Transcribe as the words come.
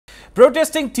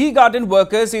Protesting tea garden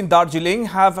workers in Darjeeling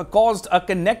have caused a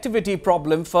connectivity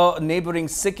problem for neighbouring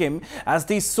Sikkim as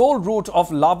the sole route of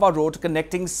lava road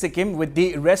connecting Sikkim with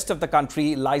the rest of the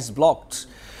country lies blocked.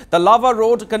 The lava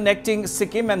road connecting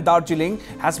Sikkim and Darjeeling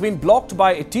has been blocked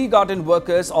by tea garden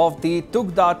workers of the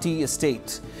Tukdah tea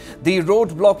estate. The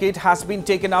road blockade has been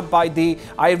taken up by the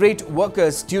irate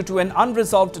workers due to an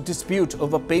unresolved dispute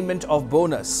over payment of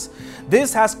bonus.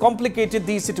 This has complicated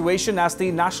the situation as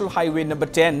the National Highway number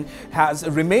 10 has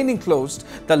remaining closed.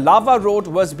 The lava road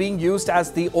was being used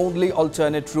as the only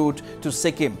alternate route to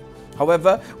Sikkim.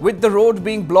 However, with the road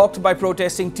being blocked by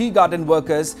protesting tea garden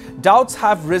workers, doubts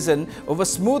have risen over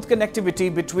smooth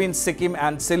connectivity between Sikkim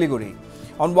and Siliguri.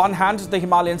 On one hand, the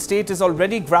Himalayan state is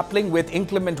already grappling with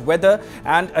inclement weather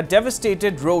and a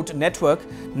devastated road network.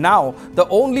 Now, the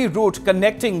only route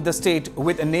connecting the state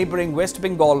with a neighbouring West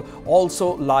Bengal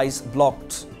also lies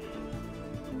blocked.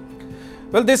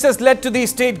 Well, this has led to the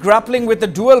state grappling with a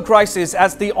dual crisis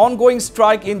as the ongoing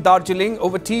strike in Darjeeling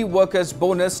over tea workers'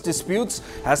 bonus disputes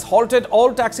has halted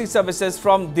all taxi services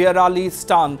from Dearali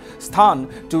Sthan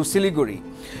to Siliguri.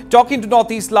 Talking to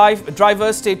Northeast Live,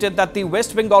 drivers stated that the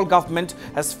West Bengal government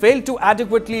has failed to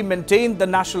adequately maintain the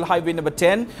National Highway number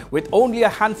 10 with only a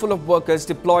handful of workers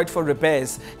deployed for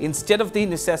repairs instead of the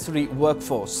necessary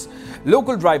workforce.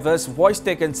 Local drivers voiced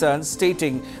their concerns,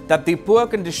 stating that the poor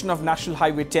condition of National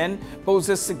Highway 10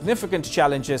 poses significant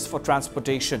challenges for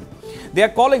transportation. They are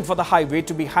calling for the highway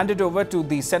to be handed over to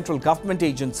the central government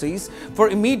agencies for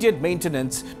immediate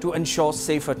maintenance to ensure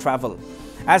safer travel.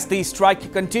 As the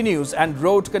strike continues and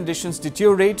road conditions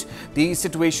deteriorate, the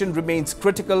situation remains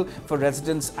critical for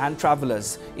residents and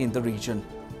travellers in the region.